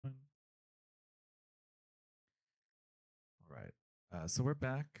So we're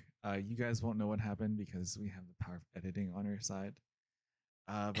back. You guys won't know what happened because we have the power of editing on our side.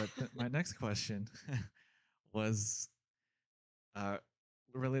 My next question was uh,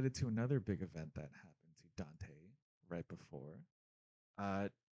 related to another big event that happened to Dante right before, uh,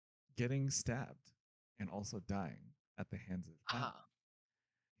 getting stabbed and also dying at the hands of Adam. Ah,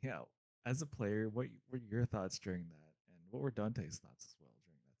 Yeah, as a player, what were your thoughts during that, and what were Dante's thoughts as well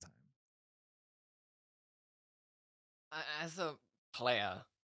during that time? as a player,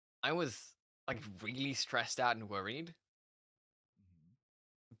 I was like really stressed out and worried Mhm.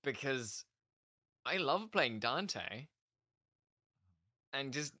 because I love playing Dante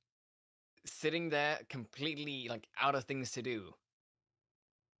and just sitting there completely like out of things to do.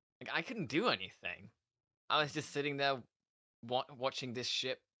 Like I couldn't do anything. I was just sitting there watching this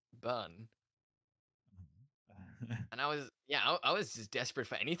ship burn, Mhm. and I was just desperate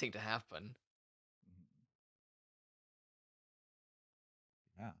for anything to happen.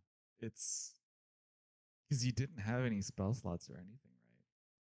 Yeah, it's because you didn't have any spell slots or anything, right?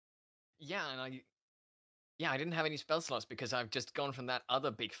 Yeah, and I didn't have any spell slots because I've just gone from that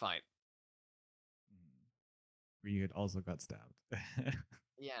other big fight. Mhm. Where you had also got stabbed.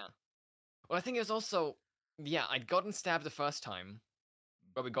 Yeah. Well, I think it was also yeah, I'd gotten stabbed the first time,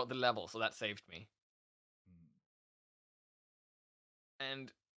 but we got the level, so that saved me. Mhm.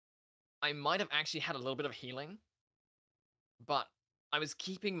 And I might have actually had a little bit of healing, but I was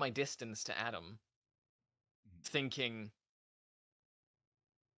keeping my distance to Adam, Mhm. thinking,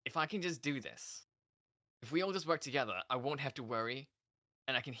 if I can just do this, if we all just work together, I won't have to worry,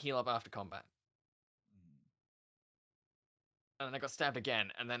 and I can heal up after combat. Mhm. And then I got stabbed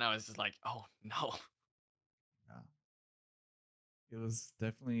again, and then I was just like, oh no. Yeah, it was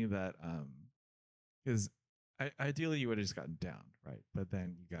definitely that. Because ideally you would have just gotten down, right? But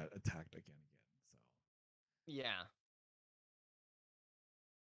then you got attacked again. So Yeah,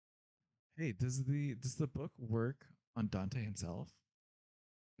 hey, does the book work on Dante himself?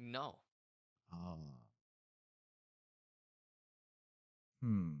 no. Ah,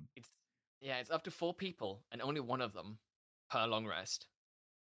 hmm. It's yeah, it's up to 4 people, and only one of them per long rest.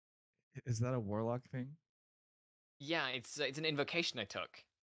 Is that a warlock thing? Yeah, it's an invocation I took.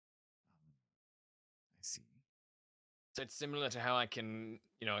 I see. So it's similar to how I can,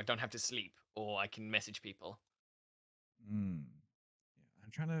 I don't have to sleep or I can message people. Hmm. Yeah,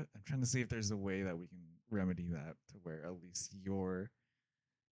 I'm trying to see if there's a way that we can remedy that to where at least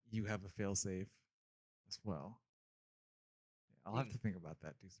you have a failsafe as well. Yeah, I'll have Hmm. to think about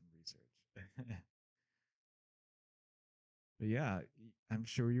that, do some research. But yeah, I'm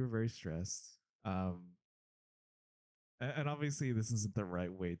sure you were very stressed. And obviously this isn't the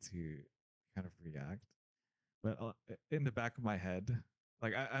right way to kind of react. But in the back of my head,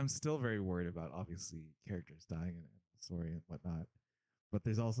 like I'm still very worried about obviously characters dying in the story and whatnot. But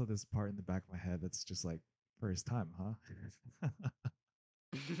there's also this part in the back of my head that's just like first time, huh?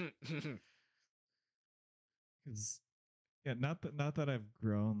 Because yeah, not that I've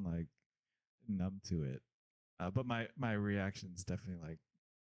grown like numb to it, but my reaction's definitely like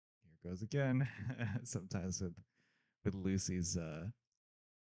here goes again. Sometimes with Lucy's uh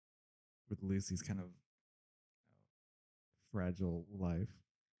with Lucy's kind of fragile life.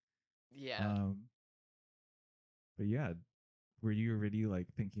 Yeah. Um, but yeah, were you already like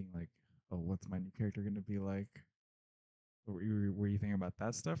thinking like, oh, what's my new character gonna be like? Or were you thinking about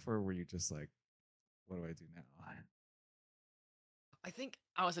that stuff, or were you just like, what do I do now? I think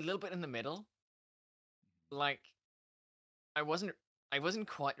I was a little bit in the middle. Like I wasn't I wasn't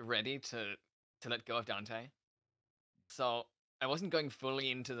quite ready to let go of Dante. So I wasn't going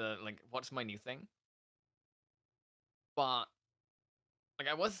fully into the like what's my new thing. But like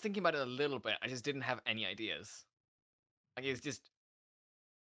I was thinking about it a little bit. I just didn't have any ideas. Like it's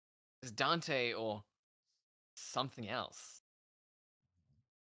Dante or something else.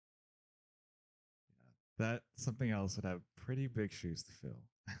 That something else would have pretty big shoes to fill.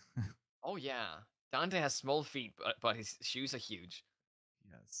 Oh yeah. Dante has small feet, but his shoes are huge.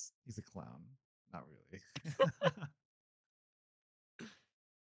 Yes, he's a clown. Not really.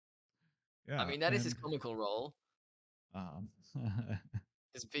 I Yeah, mean that is his and comical role, um,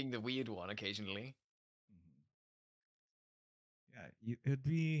 just being the weird one occasionally. yeah, it'd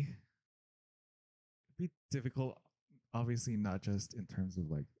be difficult. Obviously, not just in terms of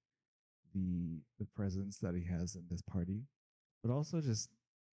like the presence that he has in this party, but also just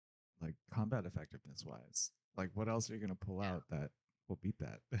like combat effectiveness wise. Like, what else are you gonna pull Yeah. out that will beat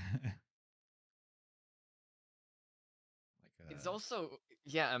that? like It's also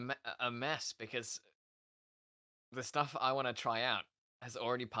yeah a mess because the stuff I want to try out has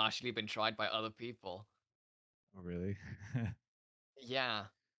already partially been tried by other people. oh really? Yeah,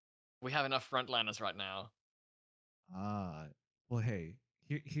 we have enough frontliners right now. Ah, well, hey,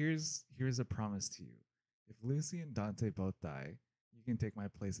 here's a promise to you. If Lucy and Dante both die, you can take my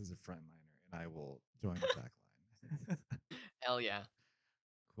place as a frontliner, and I will join the back line. Hell yeah.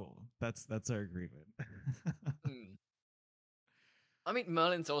 Cool. That's our agreement. Hmm. I mean,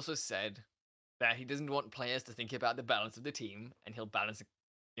 Merlin's also said that he doesn't want players to think about the balance of the team, and he'll balance,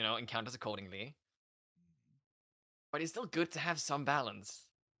 encounters accordingly. But it's still good to have some balance,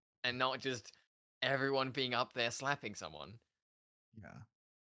 and not just everyone being up there slapping someone. Yeah,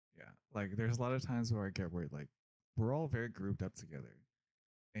 yeah. Like, there's a lot of times where I get worried. Like, we're all very grouped up together,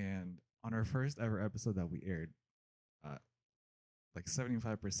 and on our first ever episode that we aired, uh, like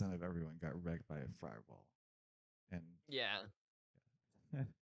 75% of everyone got wrecked by a fireball, and Yeah, and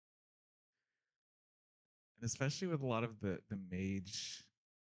especially with a lot of the mage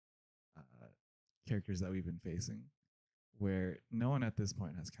uh, characters that we've been facing, where no one at this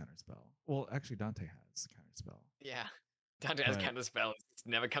point has counterspell. Well, actually, Dante has counterspell, yeah. Dante has but counter spells. It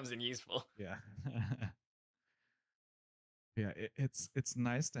never comes in useful. yeah, yeah, it's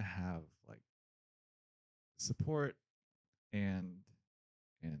nice to have like support and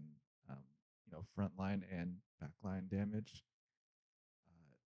and um, frontline and backline damage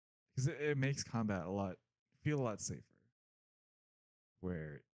because it makes combat feel a lot safer.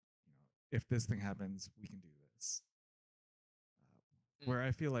 Where if this thing happens, we can do this. Mm, Where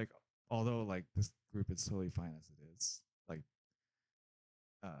I feel like although like this group is totally fine as it is, like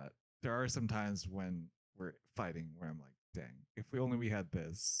uh, there are some times when we're fighting where I'm like, dang, if we had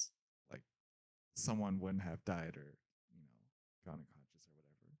this, like someone wouldn't have died or gone unconscious or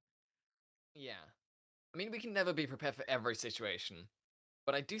whatever. yeah. I mean, we can never be prepared for every situation,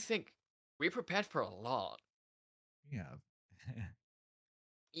 but I do think we're prepared for a lot. We have.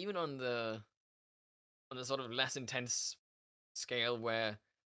 Even on the sort of less intense scale where,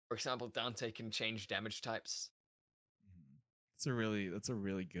 for example, Dante can change damage types. That's a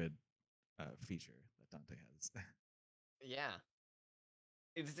really good feature that Dante has. Yeah.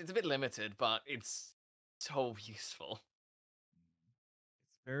 It's a bit limited, but it's so useful.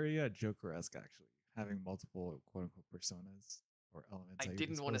 It's very Joker-esque actually, having multiple quote unquote personas or elements I at your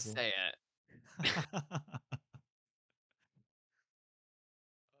didn't want to disposal. say it.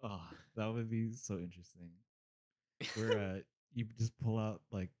 Oh, that would be so interesting. Where you just pull out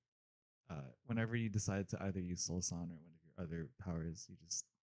like whenever you decide to either use Soul Son or one of your other powers, you just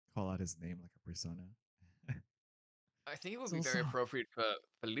call out his name like a persona. I think it would be Soul very Son. appropriate for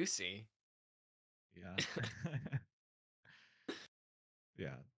Lucy. Yeah.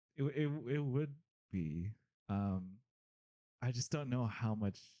 Yeah. It would be. Um I just don't know how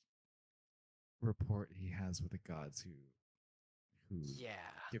much rapport he has with the gods who Yeah.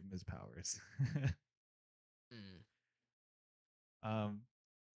 give him his powers. Mm, um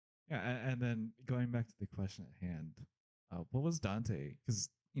yeah, and then going back to the question at hand, what was Dante? Because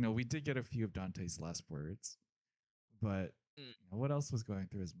we did get a few of Dante's last words, but mm. what else was going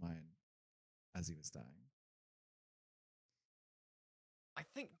through his mind as he was dying? I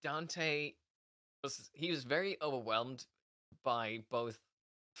think Dante he was very overwhelmed by both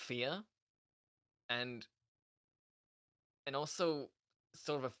fear and also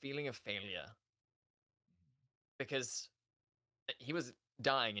sort of a feeling of failure because he was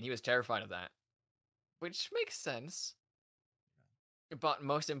dying and he was terrified of that, which makes sense. But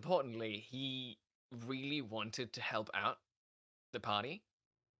most importantly, he really wanted to help out the party,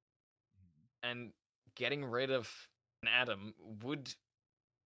 and getting rid of an Adam would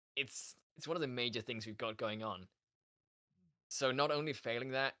it's one of the major things we've got going on. So not only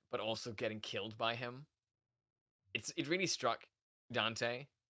failing that, but also getting killed by him, it really struck Dante,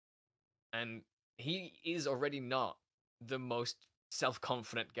 and he is already not the most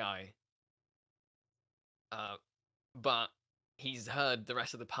self-confident guy. Uh, but he's heard the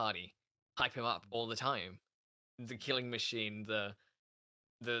rest of the party hype him up all the time. The killing machine,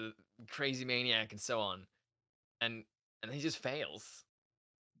 the crazy maniac, and so on, and he just fails.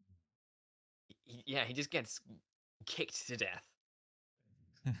 Yeah, he just gets kicked to death.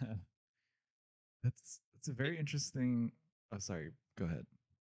 That's a It, very interesting. Oh, sorry. Go ahead.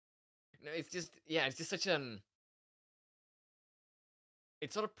 no, it's just yeah, it's just such an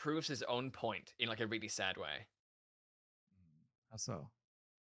it sort of proves his own point in like a really sad way How so?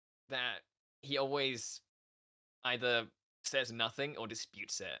 that he always either says nothing or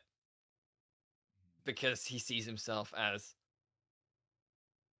disputes it because he sees himself as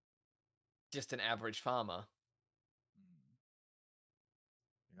just an average farmer.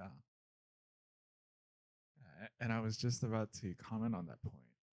 Yeah. And I was just about to comment on that point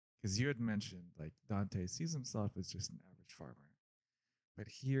because you had mentioned like Dante sees himself as just an average farmer. But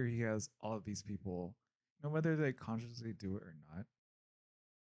here he has all of these people, whether they consciously do it or not,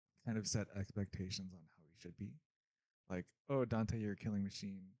 kind of set expectations on how he should be. Like, oh, Dante, you're a killing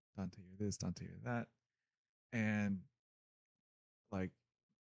machine. Dante, you're this. Dante, you're that. And like,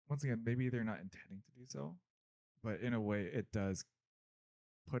 once again, maybe they're not intending to do so, but in a way, it does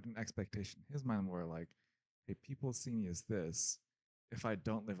put an expectation in his mind where like, hey, people see me as this. If I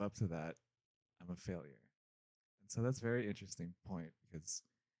don't live up to that, I'm a failure. And so that's a very interesting point because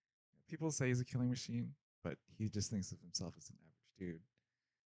people say he's a killing machine, but he just thinks of himself as an average dude.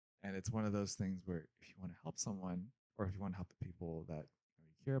 And it's one of those things where if you want to help someone or if you want to help the people that you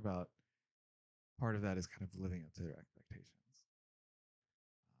care about, part of that is kind of living up to their expectations.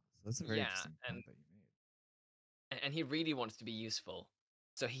 So that's a very Yeah, interesting point that you made. and he really wants to be useful.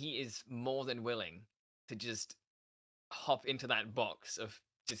 So he is more than willing to just hop into that box of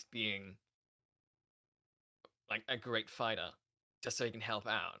just being like a great fighter just so he can help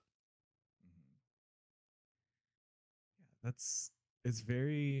out. Mm-hmm. Yeah, that's it's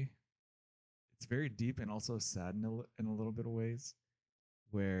very it's very deep and also sad in a little bit of ways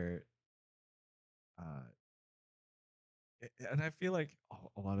where uh and I feel like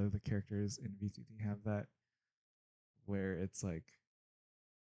a lot of the characters in VCT have that where it's like,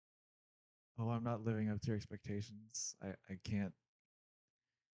 oh, I'm not living up to your expectations. I can't,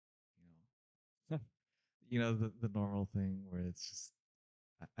 you know, the normal thing where it's just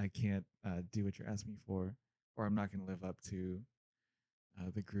I can't do what you're asking me for, or I'm not going to live up to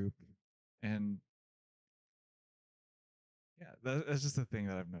the group. And yeah, that's just a thing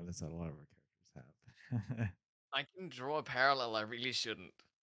that I've noticed that a lot of our characters have. I can draw a parallel I really shouldn't.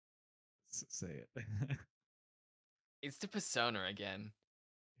 Say it. It's the persona again.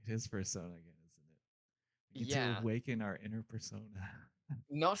 It is persona again, isn't it? We need to Yeah, awaken our inner persona.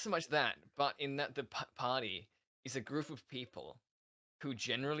 not so much that, but in that the party is a group of people who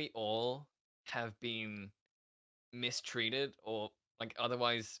generally all have been mistreated or like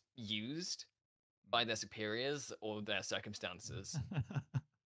otherwise used by their superiors or their circumstances.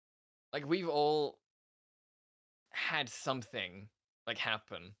 Like we've all had something like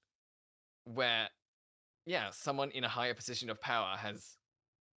happen where yeah, someone in a higher position of power has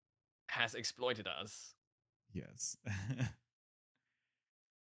exploited us, Yes. That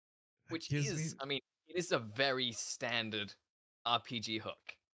which gives me is I mean, it is a very standard RPG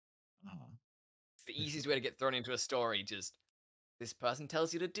hook. uh, It's the for easiest way sure. to get thrown into a story. Just this person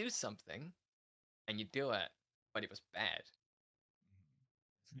tells you to do something, and you do it, but it was bad.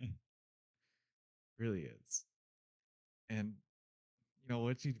 Really is. And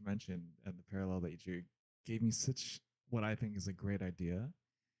what you mentioned and the parallel that you drew gave me such what I think is a great idea.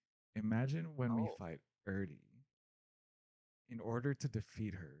 Imagine when we Oh, fight Erdi. In order to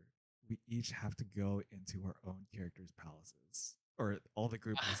defeat her, we each have to go into our own characters' palaces, or all the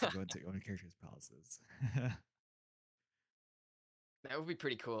group has to go into our own characters' palaces. that would be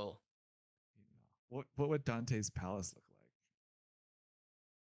pretty cool. What would Dante's palace look like?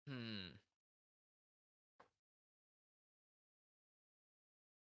 Hmm.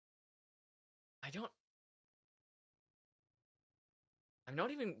 I don't. I'm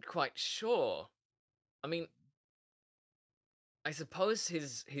not even quite sure. I mean, I suppose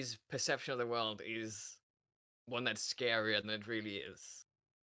his perception of the world is one that's scarier than it really is.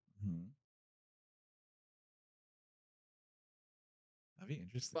 Hmm. That'd be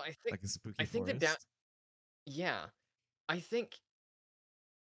interesting. But I think Like a spooky I think that forest. yeah, I think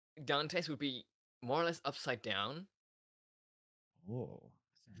Dante's would be more or less upside down, Oh.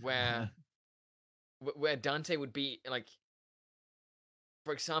 where where Dante would be like,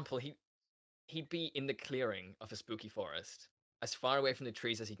 for example, he'd be in the clearing of a spooky forest, as far away from the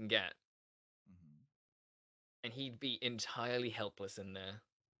trees as he can get, Mhm. and he'd be entirely helpless in there.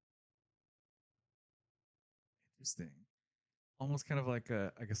 Interesting. Almost kind of like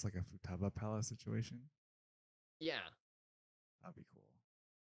I guess like a Futaba Palace situation. Yeah, That'd be cool.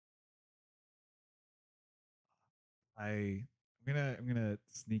 I'm gonna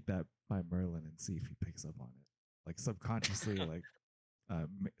sneak that by Merlin and see if he picks up on it. Like subconsciously, like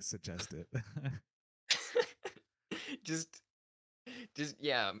suggest it. just just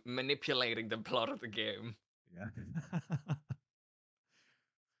yeah, manipulating the plot of the game. Yeah.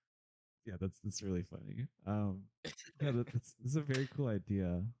 Yeah, that's really funny. Yeah, that's a very cool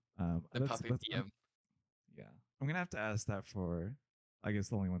idea. The puppet DM. Yeah, I'm gonna have to ask that for, I guess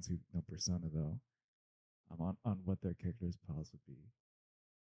the only ones who know Persona though, on what their character's pals would be.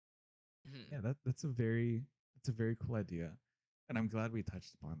 Hmm. Yeah, that's a very cool idea, and I'm glad we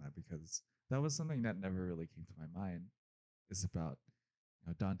touched upon that because that was something that never really came to my mind. Is about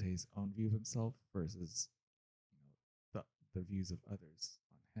Dante's own view of himself versus the views of others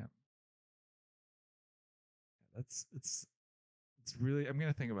on him. That's it's really. I'm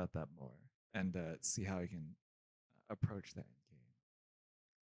gonna think about that more and see how I can approach that in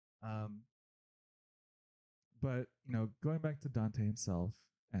game. But going back to Dante himself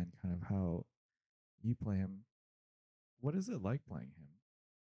and kind of how you play him, what is it like playing him?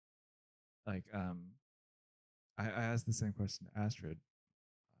 Like, I asked the same question to Astrid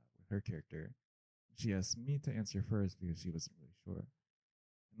with her character. She asked me to answer first because she wasn't really sure.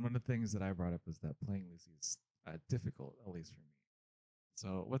 And one of the things that I brought up was that playing Lucy is difficult, at least for me.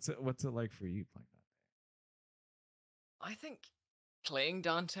 So what's it like for you playing that? I think playing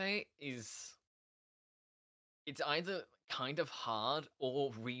Dante is it's either kind of hard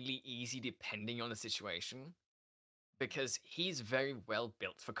or really easy depending on the situation because he's very well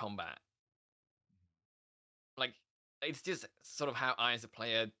built for combat. Like it's just sort of how I as a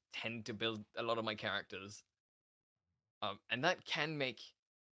player tend to build a lot of my characters. And that can make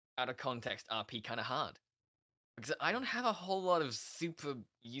out of context RP kind of hard because I don't have a whole lot of super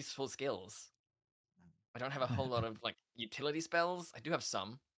useful skills. I don't have a whole lot of like utility spells. I do have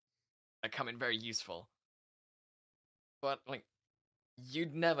some that come in very useful. But like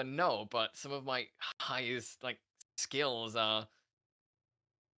you'd never know, but some of my highest like skills are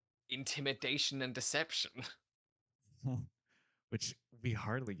intimidation and deception. Which we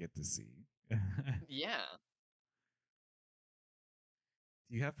hardly get to see. Do Yeah.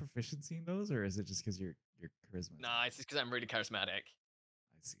 you have proficiency in those, or is it just because your charisma is Nah, it's high? just because I'm really charismatic.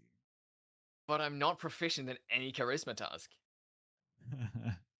 I see. But I'm not proficient in any charisma task.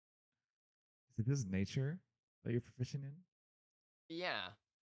 Is it just nature that you're proficient in? Yeah.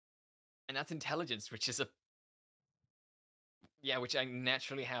 And that's intelligence, which is a yeah, which I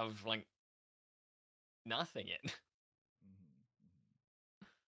naturally have like nothing in. Mm-hmm.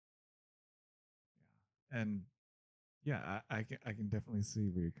 Yeah, and yeah, I can definitely see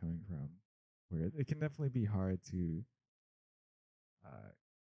where you're coming from. Where it can definitely be hard to, uh,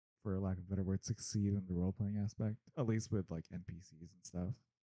 for lack of a better word, succeed in the role playing aspect, at least with like NPCs and stuff.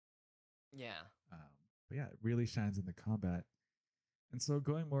 Yeah. Um, but yeah, it really shines in the combat. And so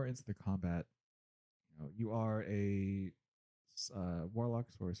going more into the combat, you are a warlock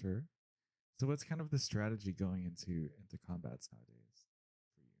sorcerer. So what's kind of the strategy going into combats nowadays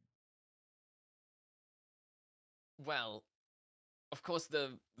for you? Well, of course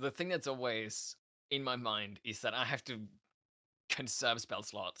the thing that's always in my mind is that I have to conserve spell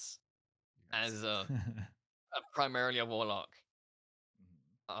slots Yes. as a primarily a warlock.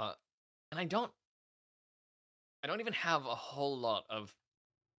 Mhm, Uh and I don't even have a whole lot of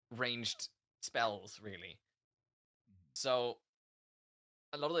ranged spells really. mhm, So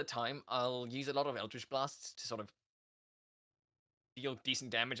a lot of the time I'll use a lot of Eldritch Blasts to sort of deal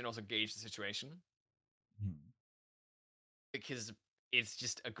decent damage and also gauge the situation mhm. because it's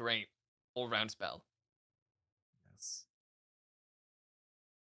just a great all-round spell. Yes.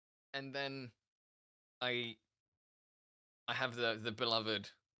 And then I I have the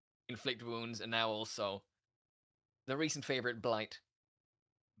beloved inflict wounds and now also the recent favorite blight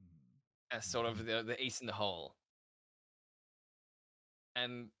as sort of Mhm. the ace in the hole.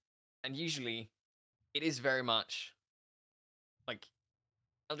 And usually it is very much like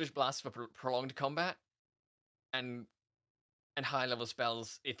Eldritch Blast for prolonged combat and high level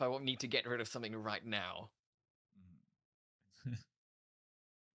spells if I won't need to get rid of something right now. Mhm.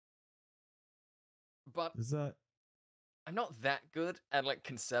 But Does that I'm not that good at like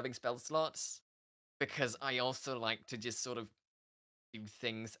conserving spell slots because I also like to just sort of do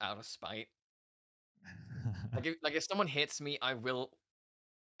things out of spite. Like if someone hits me, I will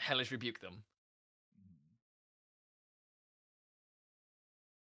hellish rebuke them.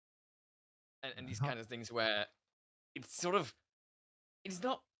 And these how kind of things where it's sort of it's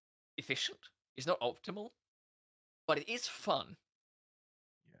not efficient, it's not optimal, but it is fun.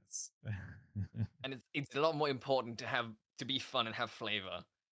 yes. And it's a lot more important to have to be fun and have flavor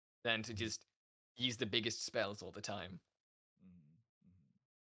than to Mhm, just use the biggest spells all the time. mhm, mhm.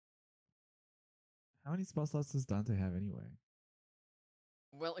 How many spell slots does Dante have anyway?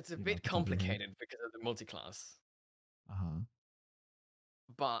 Well, it's a Do you know off bit the top of your head? complicated because of the multiclass. Uh-huh.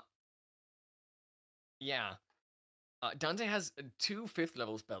 But yeah, Dante has two fifth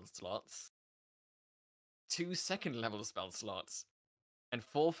level spell slots, two second level spell slots, and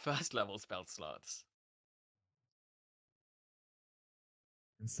four first level spell slots.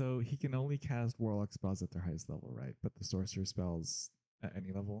 And so he can only cast warlock spells at their highest level, right? But the sorcerer spells at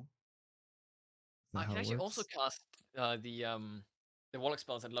any level. Is that I how can it actually also works? cast the warlock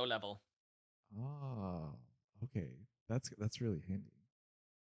spells at low level. Oh, okay. That's really handy.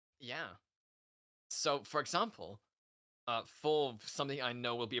 Yeah. So, for example, For something I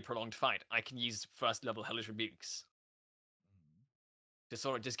know will be a prolonged fight, I can use first level Hellish Rebukes Mhm. to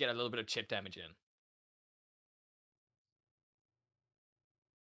sort of just get a little bit of chip damage in.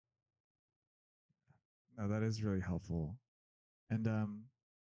 No, that is really helpful. And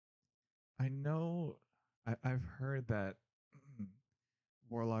I know I've heard that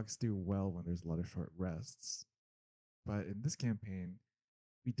warlocks do well when there's a lot of short rests, but in this campaign,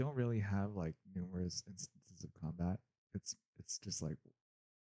 we don't really have like numerous instances of combat. It's just like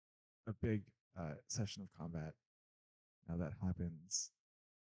a big session of combat now that happens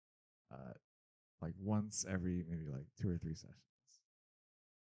uh, like once every maybe like 2 or 3 sessions.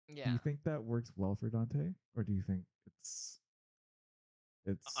 Do Yeah, you think that works well for Dante, or do you think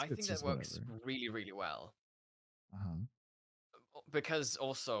I it's think that just works whatever? really, really well Uh huh. because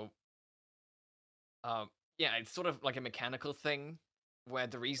also, uh, yeah, it's sort of like a mechanical thing where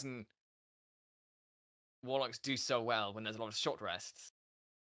the reason warlocks do so well when there's a lot of short rests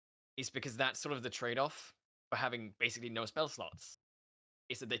is because that's sort of the trade-off for having basically no spell slots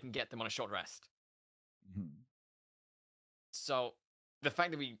is that they can get them on a short rest. Hmm. So the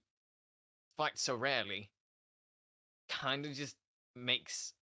fact that we fight so rarely kind of just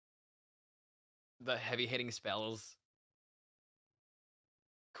makes the heavy hitting spells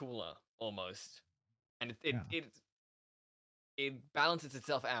cooler almost, and Yeah. it balances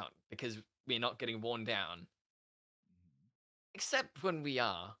itself out because we're not getting worn down, Mhm. except when we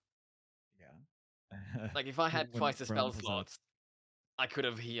are. Yeah. Like if I had When twice the Brum spell pulls out, slots, I could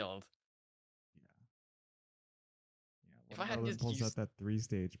have healed. yeah, yeah. If When I had Merlin just pulls out used, that 3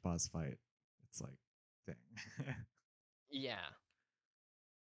 stage boss fight, it's like, dang. yeah,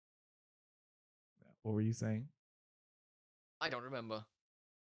 What were you saying? I don't remember.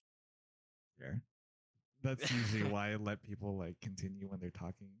 Fair. That's usually why I let people like continue when they're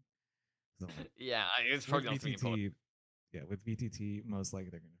talking. Because I'm like, Yeah, it's with probably not something important. VTT, yeah, with VTT, most likely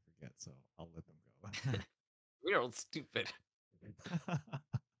they're gonna forget, so I'll let them We're all stupid. go.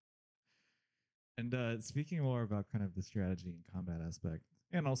 And speaking more about kind of the strategy and combat aspect,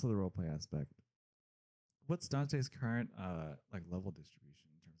 and also the roleplay aspect, what's Dante's current like level distribution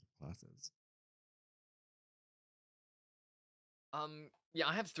in terms of classes? Yeah,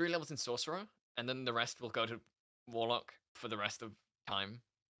 I have 3 levels in sorcerer, and then the rest will go to warlock for the rest of time.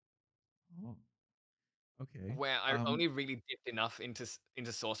 Oh, okay. Where I only really dipped enough into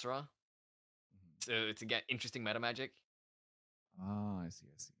sorcerer Mhm. to get interesting meta magic. Ah, I see,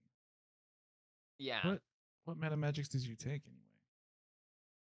 I see. Yeah, What meta magics did you take anyway?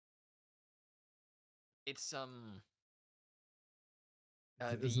 it's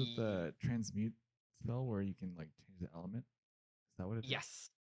Is it the the transmute spell where you can like change the element? Is that what it is? yes,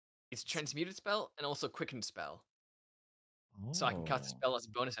 it's I see. transmuted spell and also quickened spell, so I can cast a Oh, spell as a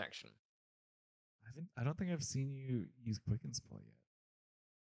bonus action. I don't think I've seen you use Quicken Spell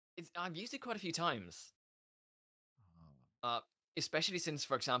yet. I've used it quite a few times, Oh, uh, especially since,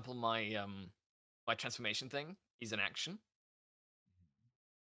 for example, my transformation thing is an action.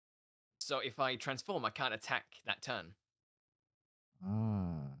 So if I transform, I can't attack that turn.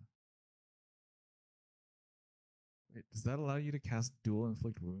 ah. Wait, does that allow you to cast dual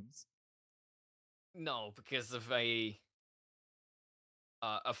inflict wounds? No, because of a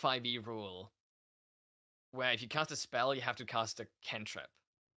 5e rule where if you cast a spell, you have to cast a cantrip.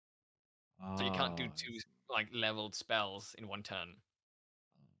 So you can't do Oh, I two see. like leveled spells in one turn.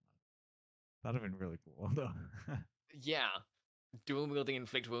 Oh, that'd have been really cool though. Yeah, dual wielding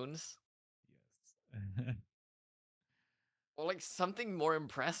inflict wounds, Yes. or like something more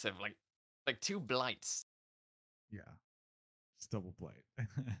impressive, like 2 blights. Yeah. Just double blight.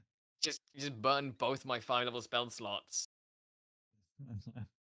 Just burn both my 5 level spell slots.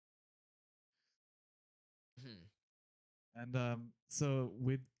 Hmm. And so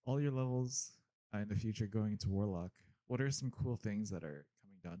with all your levels in the future going into Warlock, what are some cool things that are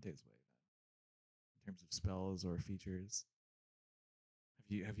coming Dante's way then in terms of spells or features?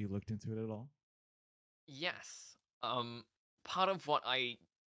 Have you looked into it at all? Yes. Part of what I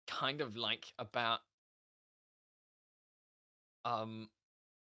kind of like about um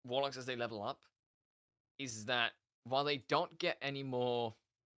warlocks as they level up is that while they don't get any more,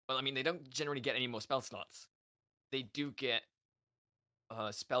 well, I mean, they don't generally get any more spell slots. They do get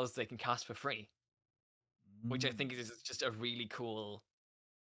spells they can cast for free, which I think Mm, is just a really cool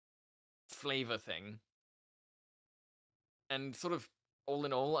flavor thing. And sort of all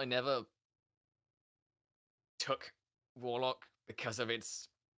in all, I never took Warlock because of its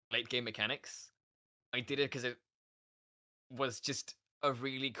late game mechanics. I did it because it was just a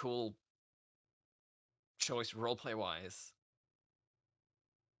really cool choice roleplay wise.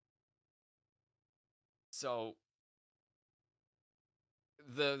 So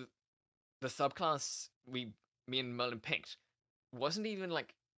the the subclass me and Merlin picked wasn't even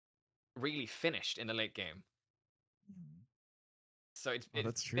like really finished in the late game. Mhm. So Oh, it's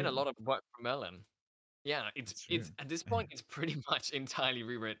that's been a true. lot of work for Merlin. Yeah, That's true. it's at this point it's pretty much entirely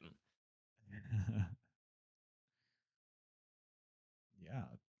rewritten. Yeah,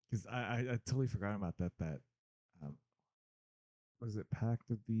 because I totally forgot about that. Um, was it Pact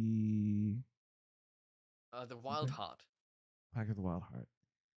of the The Wild something? Heart. Pact of the Wild Heart.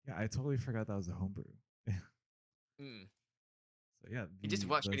 Yeah, I totally forgot that was a homebrew. So Mm. yeah, It just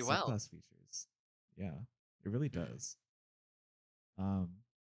works the really well. subclass features. Yeah, it really Mm. does. Um,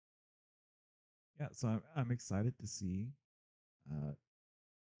 yeah, so I'm excited to see uh,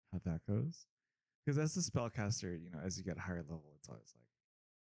 how that goes. Because as a spellcaster, as you get higher level, it's always like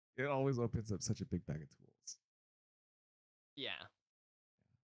it always opens up such a big bag of tools. Yeah.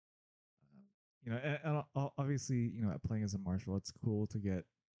 Um, and obviously, playing as a marshal, it's cool to get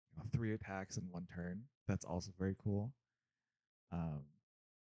 3 attacks in one turn. That's also very cool. Um,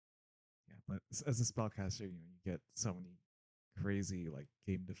 yeah, but as a spellcaster, you get so many crazy, like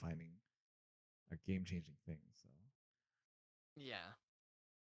game defining or game changing things. So Yeah.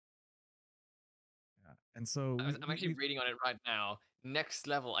 yeah, and so I'm actually we reading on it right now. Next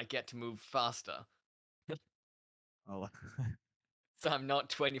level, I get to move faster. oh, So I'm not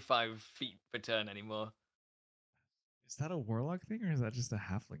 25 feet per turn anymore. is that a warlock thing or is that just a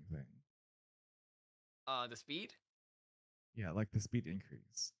halfling thing? The speed? Yeah, like the speed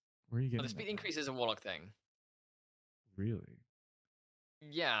increase. Where are you Oh, the getting speed that from? increase is a warlock thing. Really?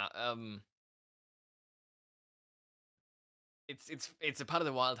 Yeah, it's a part of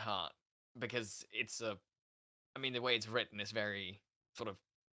the Wild Heart because I mean the way it's written is very sort of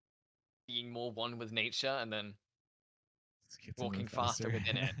being more one with nature and then Just get to move walking faster faster.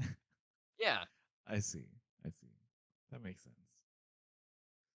 within it. Yeah. I see. I see. That makes sense.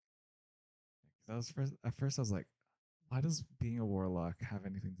 'Cause I was at first I was like, why does being a warlock have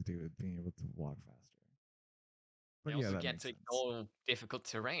anything to do with being able to walk faster? They But yeah, also that get makes to sense. ignore difficult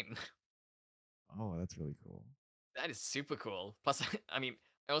terrain. Oh, that's really cool. That is super cool. Plus, I mean,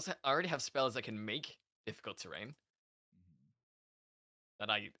 I already have spells that can make difficult terrain Mhm. that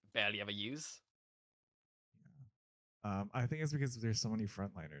I barely ever use. Yeah. I think it's because there's so many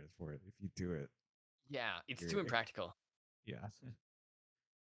frontliners for it. If you do it, Yeah, it's you're too impractical. yeah.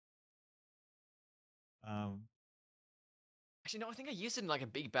 um, Actually, no, I think I used it in like a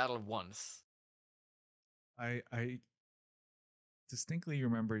big battle once. I distinctly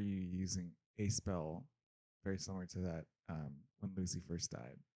remember you using a spell very similar to that when Lucy first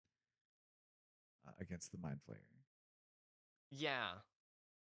died against the Mind Flayer, Yeah,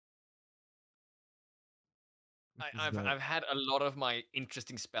 which was that. I've had a lot of my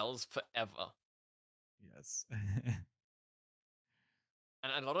interesting spells forever, Yes. and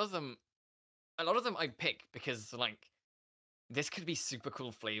a lot of them I pick because like this could be super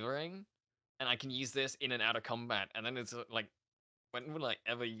cool flavoring, and I can use this in and out of combat. And then it's like, when will I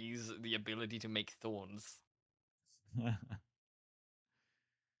ever use the ability to make thorns?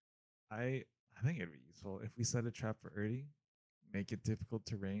 I think it'd be useful if we set a trap for Erdy, make it difficult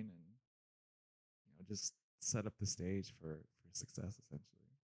terrain, and just set up the stage for success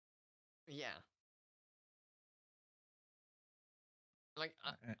essentially. Yeah, like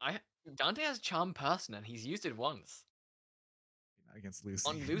Uh, Dante has charm person, and he's used it once against Lucy.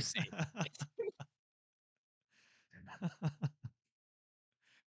 on Lucy.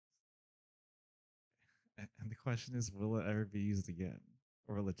 And the question is, will it ever be used again,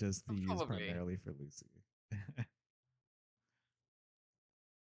 or will it just be used Probably. primarily for Lucy?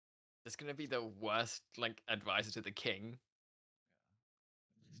 It's gonna be the worst like advisor to the king.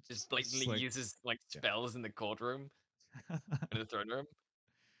 Just Just blatantly like uses like yeah, spells in the courtroom in the throne room.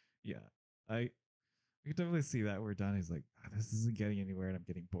 yeah. I could definitely see that where Donnie's like, this isn't getting anywhere, and I'm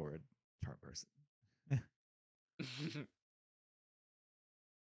getting bored. Charm person.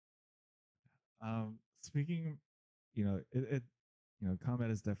 Speaking, combat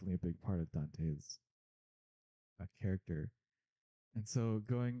is definitely a big part of Dante's character, and so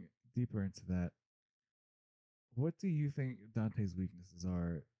going deeper into that, what do you think Dante's weaknesses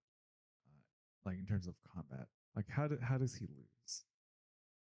are, like in terms of combat? Like how does he lose?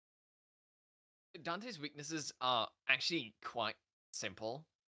 Dante's weaknesses are actually quite simple,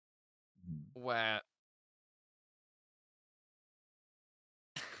 Mm, where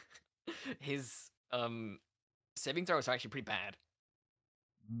his saving throws are actually pretty bad.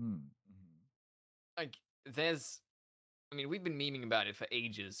 mm, Like there's I mean, we've been memeing about it for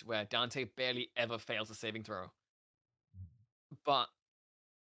ages, where Dante barely ever fails a saving throw. But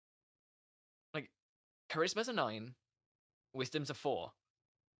like charisma's a 9, wisdom's a 4.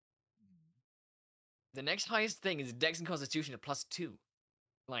 The next highest thing is Dex and Constitution at +2.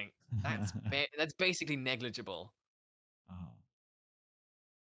 Like, that's basically negligible. Oh.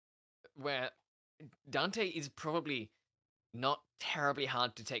 Where Dante is probably not terribly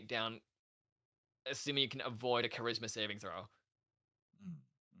hard to take down, assuming you can avoid a charisma saving throw. Mm,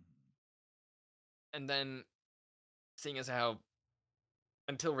 mhm. And then, seeing as how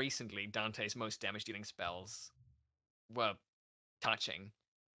until recently Dante's most damage dealing spells were touching,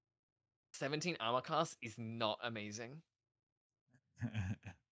 17 armor class is not amazing.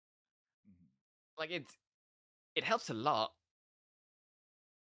 Mhm. Like it helps a lot,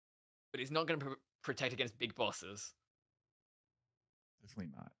 but it's not going to protect against big bosses.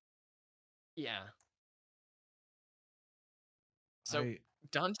 Definitely not. Yeah. So I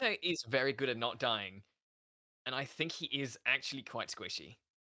Dante is very good at not dying, and I think he is actually quite squishy.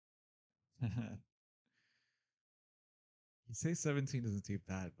 you say 17 isn't too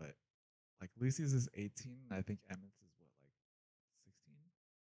bad, but like Lucy's is 18. I think Emmett's is what, like 16?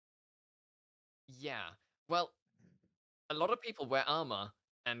 Yeah. Well, a lot of people wear armor,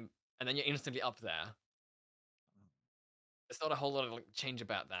 and and then you're instantly up there. There's not a whole lot of like, change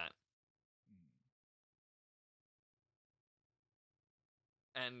about that.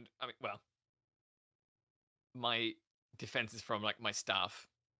 And I mean, well, my defense is from like my staff,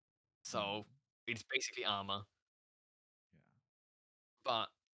 Mm. so it's basically armor. Yeah. But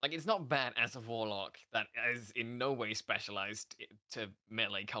like, it's not bad as a warlock that is in no way specialized to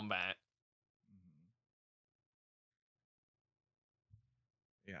melee combat. Mhm.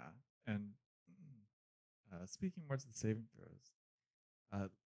 Yeah. And speaking more to the saving throws,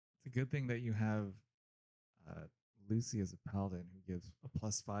 it's a good thing that you have uh, Lucy as a paladin who gives a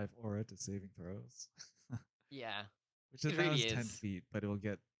 +5 aura to saving throws, Yeah, which it now really is 10 is. feet, but it'll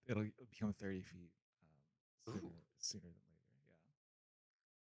become 30 feet Ooh, sooner than later. Yeah,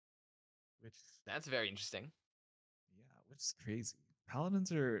 which that's very interesting. which is crazy.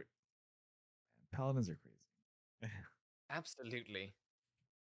 Paladins are paladins are crazy. Absolutely.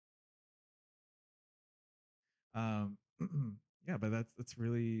 um, yeah, but it's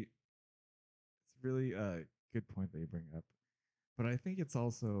really a good point that you bring up. But I think it's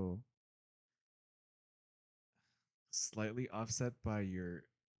also slightly offset by your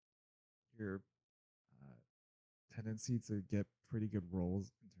tendency to get pretty good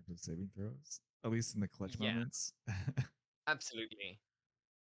rolls in terms of saving throws, at least in the clutch Yeah, moments. absolutely.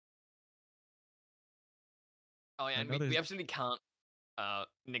 Oh yeah, I and know we there's absolutely can't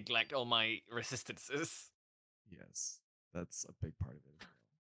neglect all my resistances. yes, that's a big part of it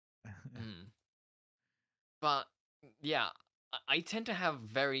as well. Mm. But yeah, I tend to have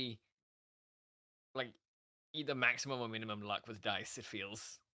very like either maximum or minimum luck with dice. It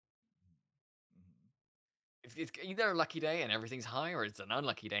feels Mhm. it's either a lucky day and everything's high, or it's an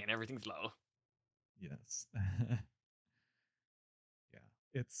unlucky day and everything's low. Yes. yeah,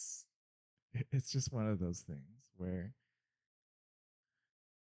 it's it's just one of those things where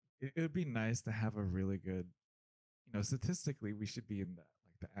it would be nice to have a really good, statistically we should be in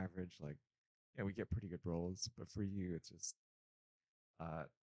the average, like, yeah, we get pretty good rolls, but for you it's just uh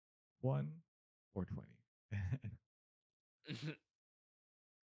 1 or 20.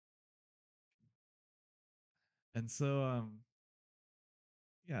 And so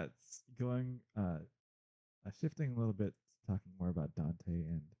yeah, it's going shifting a little bit, talking more about Dante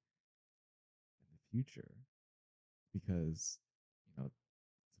and in the future, because it's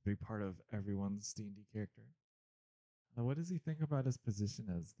a big part of everyone's D&D character. What does he think about his position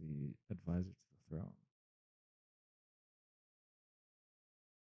as the advisor to the throne?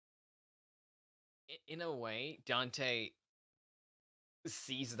 In a way, Dante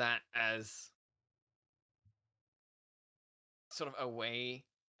sees that as sort of a way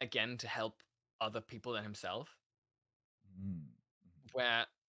again to help other people than himself, Mm. where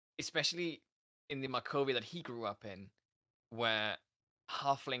especially in the Markovia that he grew up in, where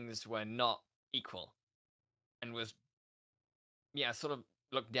halflings were not equal and was yeah sort of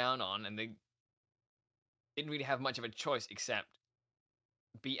looked down on, and they didn't really have much of a choice except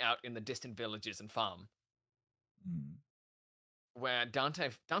be out in the distant villages and farm. Mm. Where Dante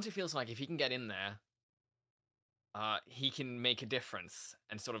feels like if he can get in there, he can make a difference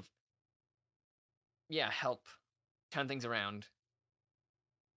and sort of yeah help turn things around.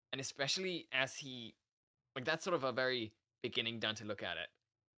 And especially as he like that's sort of a very beginning Dante look at it,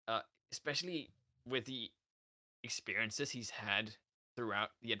 uh, especially with the experiences he's had throughout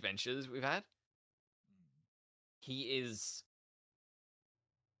the adventures we've had. He is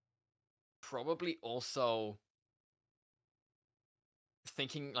probably also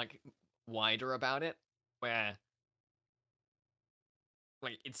thinking like wider about it, where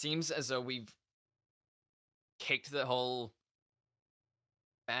like it seems as though we've kicked the whole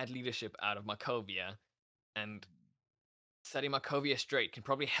bad leadership out of Markovia, and setting Markovia straight can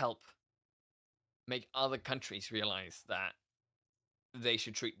probably help make other countries realize that they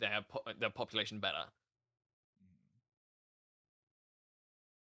should treat their population better.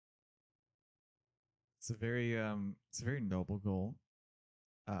 It's a very noble goal,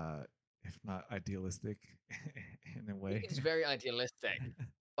 uh, if not idealistic in a It way. is very idealistic,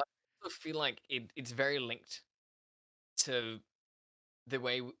 but I also feel like it's very linked to the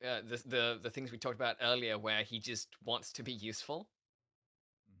way the things we talked about earlier, where he just wants to be useful,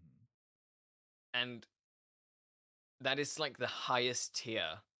 Mhm. and that is like the highest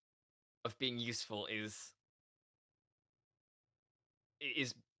tier of being useful is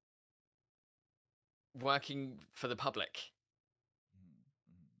working for the public. Mhm.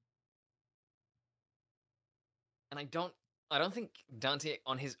 Mhm. And I don't think Dante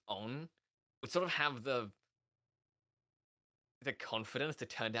on his own would sort of have the confidence to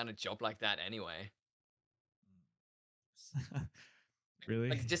turn down a job like that anyway. Really?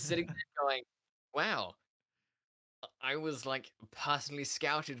 Like just sitting there going, "Wow, I was like personally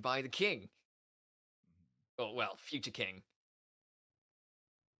scouted by the king." Or well, future king.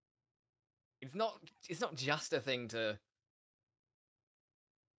 It's not it's not just a thing to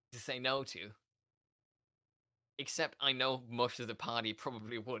say no to. Except I know most of the party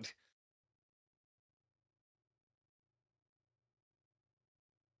probably would.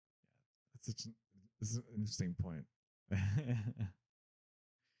 That's such an, this is an interesting point. Mhm.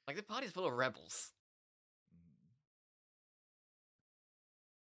 Like the party's full of rebels.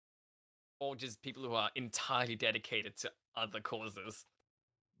 Or just people who are entirely dedicated to other causes.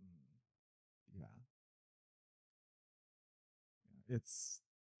 Mhm. Yeah, yeah.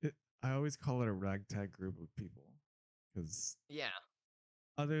 It. I always call it a ragtag group of people because Yeah.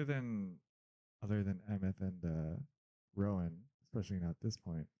 other than Emmett and Rowan, especially not at this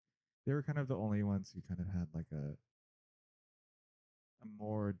point, they were kind of the only ones who kind of had like a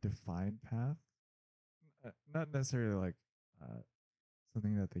more defined path. Not necessarily like uh,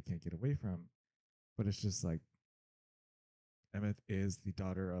 something that they can't get away from, but it's just like Emmett is the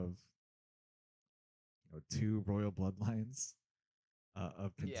daughter of two royal bloodlines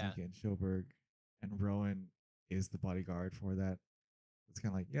of Yeah. Kentika and Schoberg, and Rowan is the bodyguard for that. It's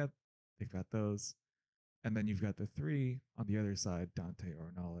kind of like, yep, they've got those. And then you've got the three on the other side, Dante,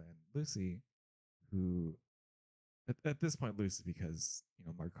 Ornella, and Lucy, who at this point Lucy, because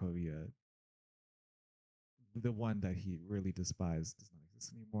Markovia, the one that he really despised, does not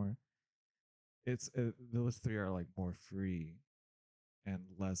exist anymore. It's those three are like more free and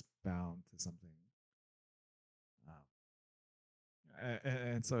less bound to something. Um,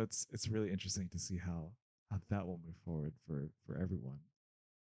 and so it's really interesting to see how that will move forward for everyone.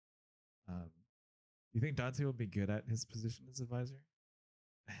 Um, you think Dante will be good at his position as advisor?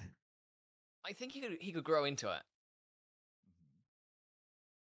 I think he could grow into it.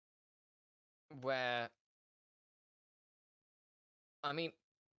 Where I mean,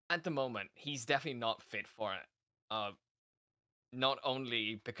 at the moment, he's definitely not fit for it. Uh Not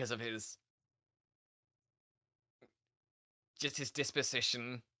only because of his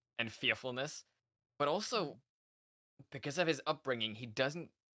disposition and fearfulness, but also because of his upbringing, he doesn't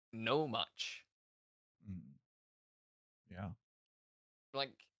know much. Mm, yeah.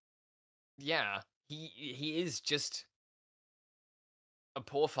 Like, yeah, he is just a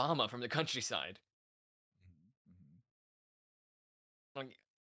poor farmer from the countryside. Mm-hmm. Like,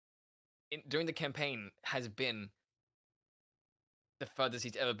 during the campaign, has been the furthest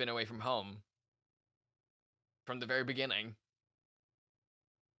he's ever been away from home from the very beginning.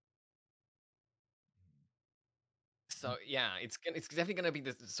 Mm-hmm. So yeah, it's definitely gonna be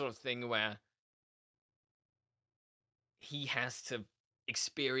this sort of thing where he has to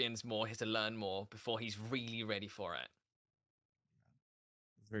experience more, he has to learn more before he's really ready for it.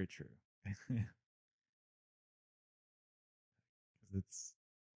 It's very true. Because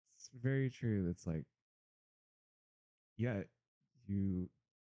it's very true. It's like, yeah, you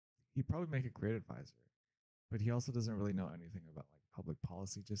he'd probably make a great advisor, but he also doesn't really know anything about like public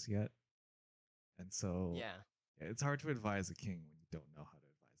policy just yet. And so Yeah, yeah, it's hard to advise a king when you don't know how to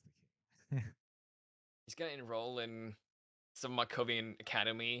advise the king. he's gonna enroll in some Markovian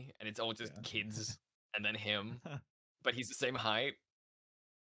academy, and it's all just kids and then him, Yeah. but he's the same height.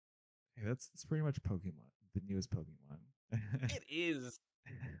 Hey, that's pretty much Pokemon, the newest Pokemon. It is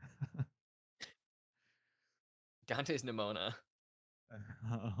Dante's Nemona,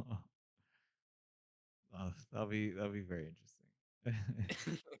 Oh, that'll be very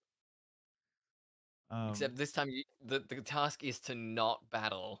interesting. um, except this time the task is to not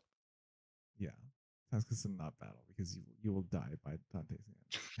battle. yeah, task is to not battle because you will die by Dante's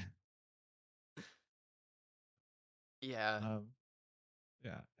hand. Yeah. um,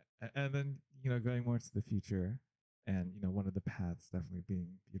 yeah, and then going more to the future, and one of the paths definitely being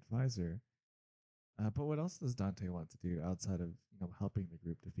the advisor. But what else does Dante want to do outside of helping the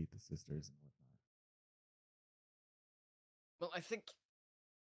group defeat the sisters and whatnot? Well, I think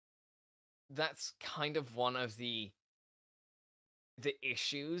that's kind of one of the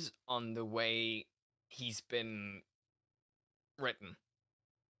issues on the way he's been written,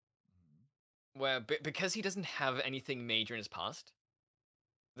 Mhm. where because he doesn't have anything major in his past,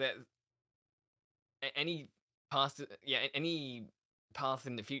 that any past, yeah, any path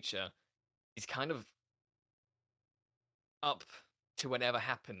in the future is kind of up to whatever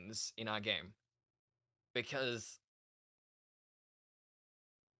happens in our game because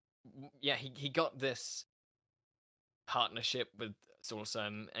yeah, he got this partnership with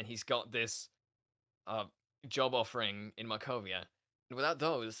Soulson, and he's got this uh, job offering in Markovia, and without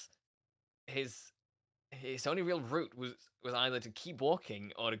those, his his only real route was either to keep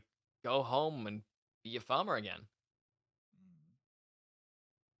walking or to go home and be a farmer again.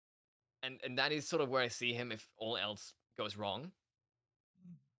 Mm. And that is sort of where I see him if all else goes wrong.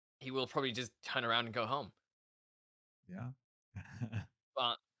 Mm. He will probably just turn around and go home. Yeah.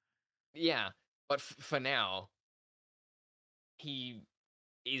 But yeah, but for now, he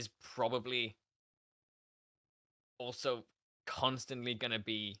is probably also constantly going to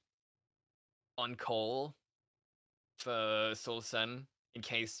be on call for Soulsen in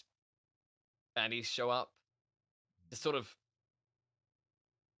case baddies show up. To sort of,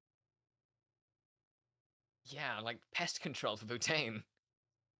 yeah, like pest control for Bhutan.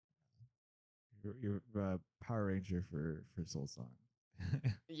 You're Power Ranger for Soul Song.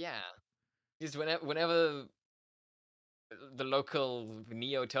 Yeah, just whenever the local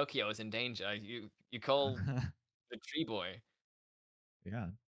Neo Tokyo is in danger, you call the tree boy. Yeah,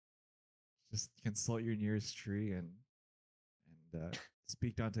 just consult your nearest tree and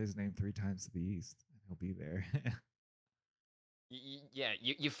speak Dante's name 3 times to the east, and he'll be there. Yeah,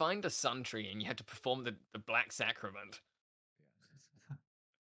 you find the sun tree and you have to perform the black sacrament. Yeah.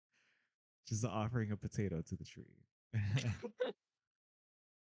 Just offering a potato to the tree.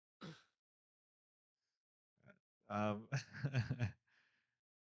 um,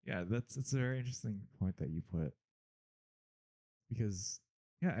 yeah, that's it's a very interesting point that you put because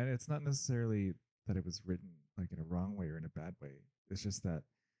yeah, and it's not necessarily that it was written like in a wrong way or in a bad way. It's just that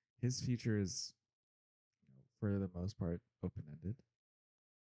his future is, for the most part, open ended.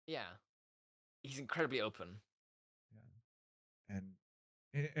 Yeah, he's incredibly open. Yeah, and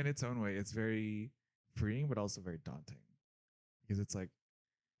in its own way, it's very freeing, but also very daunting because it's like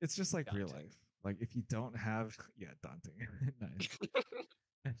it's just like real Daunting. life. Like if you don't have, yeah, daunting, nice.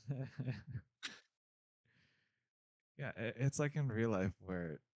 Yeah, it's like in real life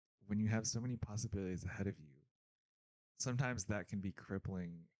where when you have so many possibilities ahead of you, sometimes that can be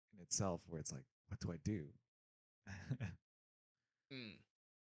crippling in itself. Where it's like, what do I do? Yeah, Mm,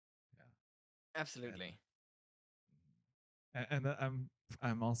 and absolutely.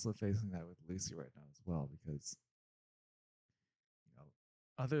 I'm also facing that with Lucy right now as well because you know,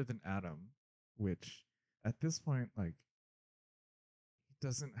 other than Adam, which at this point, like, he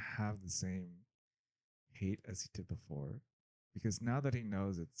doesn't have the same hate as he did before, because now that he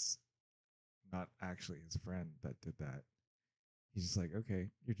knows it's not actually his friend that did that, he's just like, okay,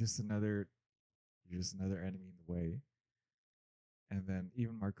 you're just another enemy in the way. And then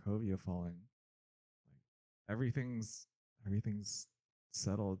even Markovia falling, like everything's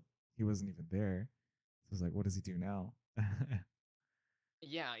settled. He wasn't even there. So it's like, what does he do now?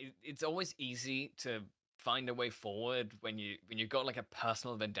 Yeah, it's always easy to find a way forward when you've got like a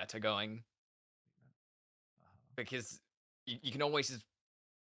personal vendetta going because you can always just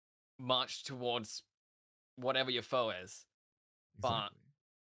march towards whatever your foe is. But Exactly.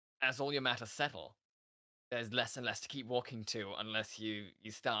 as all your matters settle, there's less and less to keep walking to unless you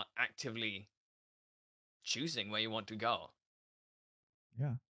start actively choosing where you want to go.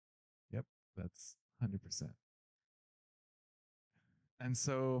 Yeah. Yep. That's 100%. And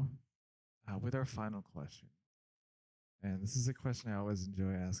so, with our final question, and this is a question I always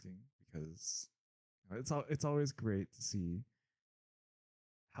enjoy asking because it's always great to see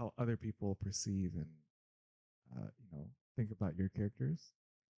how other people perceive and think about your characters.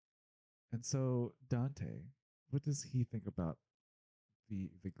 And so Dante, what does he think about the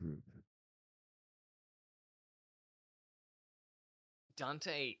group?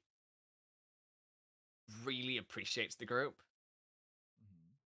 Dante really appreciates the group,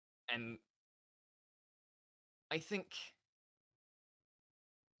 Mhm. and I think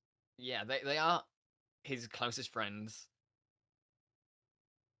yeah, they are. his closest friends,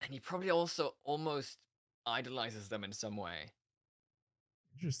 and he probably also almost idolizes them in some way,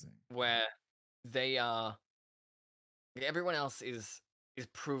 Interesting. where they are everyone else is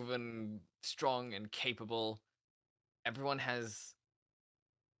proven strong and capable. Everyone has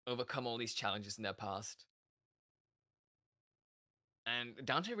overcome all these challenges in their past, and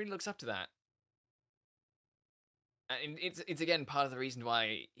Dante really looks up to that. And it's again part of the reason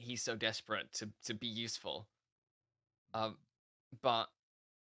why he's so desperate to be useful. Um, but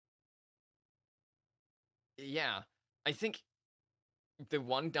yeah, I think the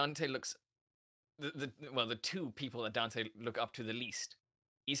one Dante looks the two people that Dante look up to the least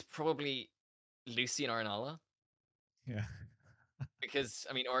is probably Lucy and Ornella, Yeah. because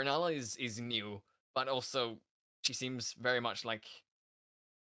I mean Ornella is new, but also she seems very much like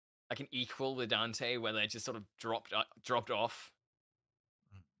an equal with Dante, where they just sort of dropped off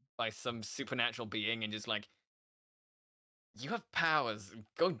by some supernatural being and just like, you have powers,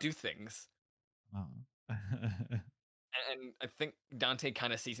 go do things. Oh. And I think Dante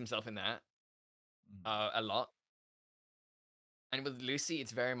kind of sees himself in that Mm. a lot. And with Lucy,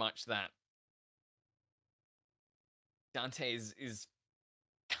 it's very much that Dante is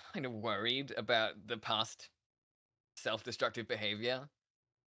kind of worried about the past self-destructive behavior,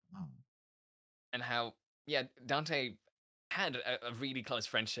 Oh. and how yeah Dante had a really close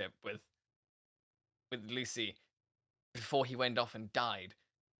friendship with Lucy before he went off and died.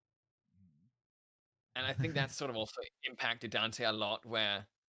 And I think that sort of also impacted Dante a lot, where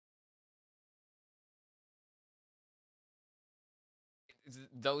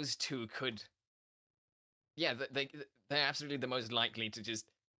those two could, yeah, they're absolutely the most likely to just,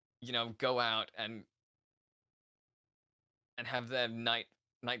 go out and have their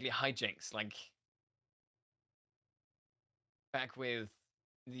nightly hijinks, like back with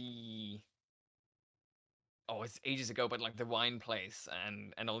the it's ages ago, but like the wine place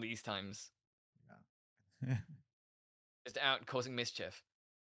and all these times, Yeah. just out causing mischief.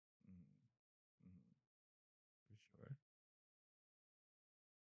 Mm, mm, for sure.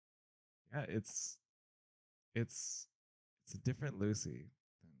 Yeah, it's it's a different Lucy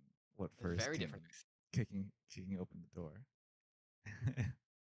than what It's first very came different. kicking open the door.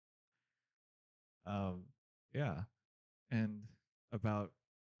 um, yeah, and about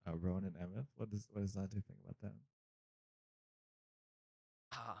Rowan and Emmett, what does that do think about them?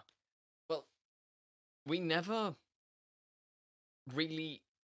 Ah, well, we never really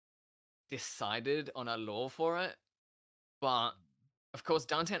decided on a law for it, but of course,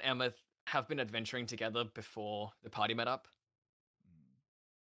 Dante and Emma have been adventuring together before the party met up. Mm.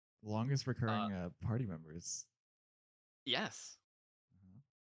 Longest Uh, recurring party members. yes. Uh-huh.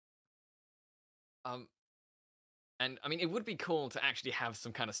 Um, and I mean, it would be cool to actually have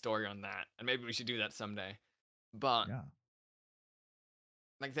some kind of story on that, and maybe we should do that someday. But Yeah.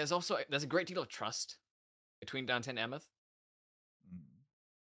 like, there's a great deal of trust between Dante and Emeth, Mm.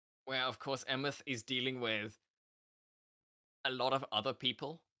 where of course Emeth is dealing with a lot of other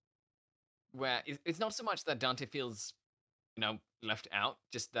people. Where it's not so much that Dante feels, left out,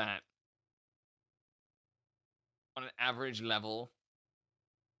 just that on an average level,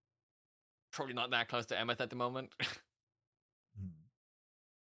 probably not that close to Emeth at the moment. Mm.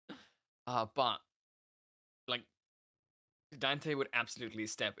 But like Dante would absolutely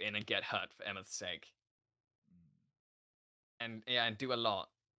step in and get hurt for Emeth's sake, Mm. and yeah, and do a lot.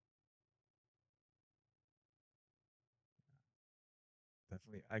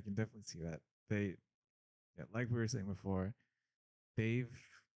 Definitely, I can definitely see that. They, yeah, like we were saying before, they've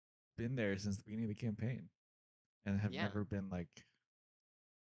been there since the beginning of the campaign and have Yeah. never been like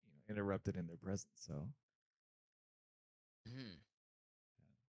interrupted in their presence. So Mhm.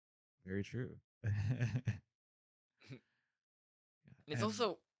 yeah, very true. Yeah, And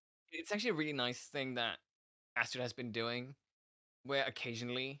and it's actually a really nice thing that Astrid has been doing, where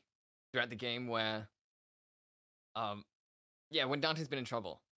occasionally throughout the game, where um yeah, when Dante's been in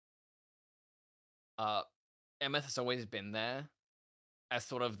trouble, uh Emeth has always been there as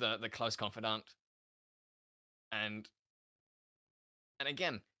sort of the close confidant. And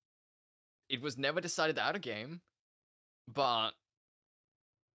again, it was never decided out of game, but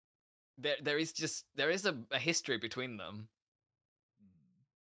there is a history between them. mm,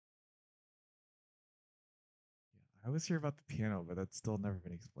 yeah, I always hear about the piano, but that's still never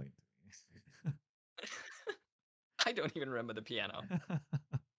been explained to I don't even remember the piano. me.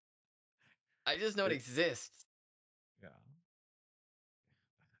 I just know it It, exists. yeah,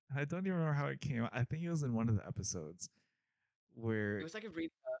 I don't even remember how it came. I think it was in one of the episodes It where, was like a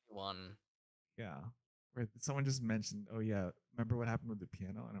really early one. yeah, where someone just mentioned, "Oh yeah, remember what happened with the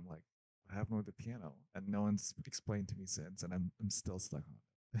piano?" And I'm like, I have moved the piano, and no one's explained to me since, and I'm still stuck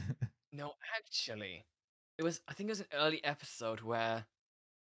on it. No, actually, I think it was an early episode where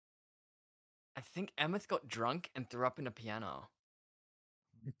I think Emmett got drunk and threw up in the piano.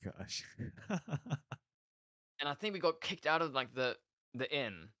 Gosh. And I think we got kicked out of like the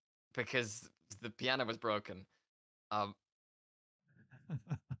inn because the piano was broken. Um,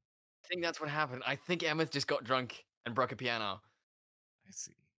 I think that's what happened. I think Emmett just got drunk and broke a piano. I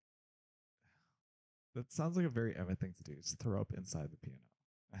see. That sounds like a very Emma thing to do. Just throw up inside the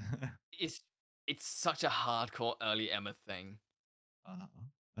piano. It's it's such a hardcore early Emmett thing.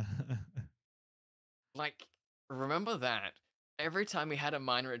 uh-huh. Like, remember that every time we had a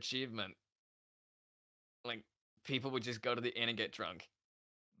minor achievement, like people would just go to the inn and get drunk.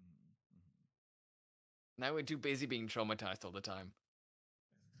 Now we're too busy being traumatized all the time.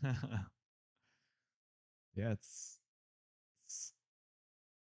 Yeah, it's it's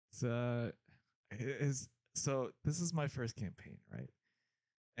is so this is my first campaign, right?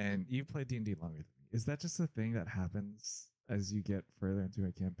 And you played D&D longer than me. Is that just a thing that happens as you get further into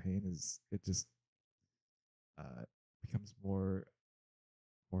a campaign? Is it just uh becomes more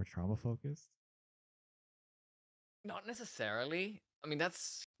trauma focused? Not necessarily. I mean,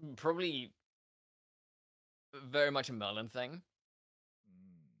 that's probably very much a Merlin thing.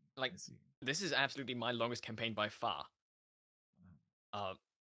 Like, I see. this is absolutely my longest campaign by far. Uh,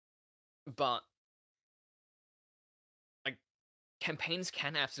 but like, campaigns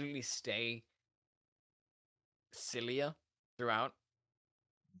can absolutely stay sillier throughout.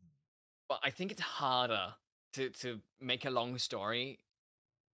 But I think it's harder to make a long story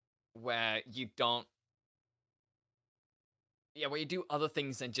where you don't, yeah, where you do other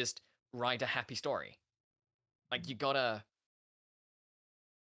things than just write a happy story. Like, you gotta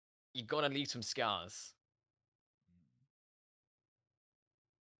leave some scars,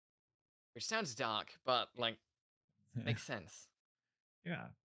 which sounds dark, but like makes sense. Yeah,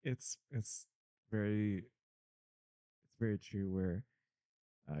 it's very it's very true where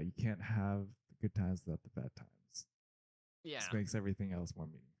you can't have the good times without the bad times. This Yeah. makes everything else more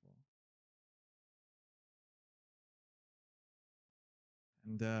meaningful.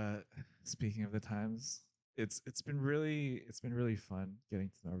 And speaking of the times, it's been really fun getting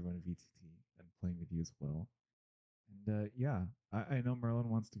to know everyone at VTT and playing with you as well. And yeah, I know Merlin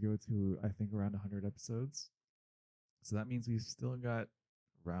wants to go to I think around 100 episodes, so that means we've still got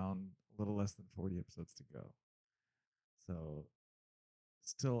around a little less than 40 episodes to go. So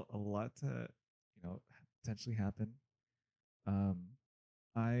still a lot to potentially happen. Um,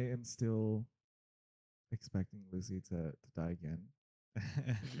 I am still expecting Lucy to die again.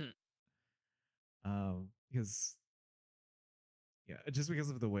 Because yeah, just because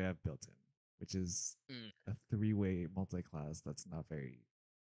of the way I've built him, which is Mm. a three-way multi-class that's not very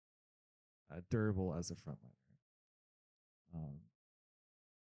durable as a frontliner. Um,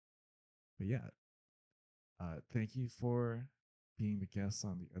 but yeah, thank you for being the guest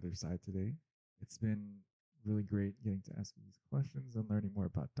on the other side today. It's been really great getting to ask you these questions and learning more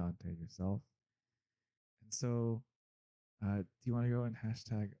about Dante yourself. And so, do you want to go and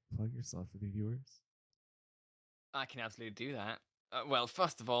hashtag plug yourself for the viewers? I can absolutely do that. Well,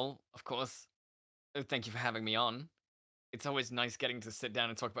 first of all, of course, thank you for having me on. It's always nice getting to sit down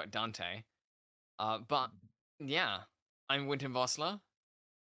and talk about Dante. But yeah, I'm Winton Vossler.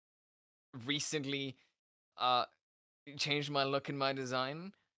 Recently, uh, changed my look and my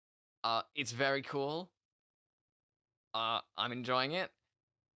design. It's very cool. I'm enjoying it.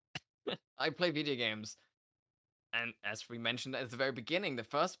 I play video games, and as we mentioned at the very beginning, the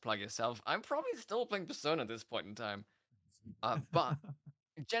first plug yourself, I'm probably still playing Persona at this point in time. But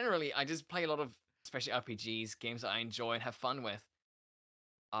generally, I just play a lot of especially RPGs, games that I enjoy and have fun with.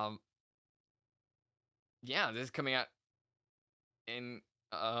 Um, yeah, this is coming out in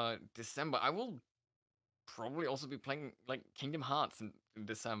December. I will probably also be playing like Kingdom Hearts in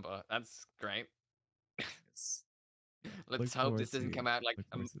December. That's great. Yes. Yeah. Let's hope this doesn't come out like Look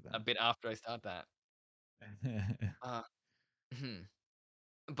forward to a bit after I start that. that. Uh,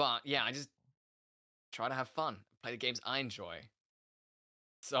 but yeah, I just try to have fun, play the games I enjoy.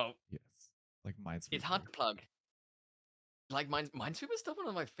 So Yes. Like it's Minesweeper. hard to plug. Like Minesweeper is still one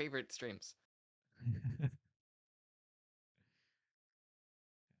of my favorite streams.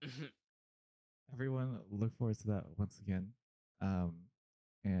 Everyone, look forward to that once again. Um,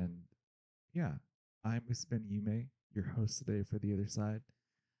 and yeah, I'm Uspen Yume, your host today for The Other Side.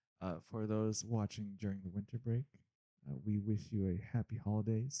 For those watching during the winter break, we wish you a happy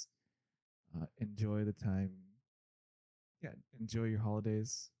holidays. Enjoy the time. Yeah, enjoy your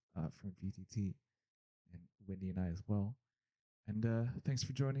holidays from VTT and Wyndy and I as well. And thanks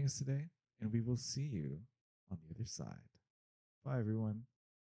for joining us today. and we will see you on the other side. Bye, everyone.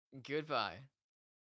 Goodbye.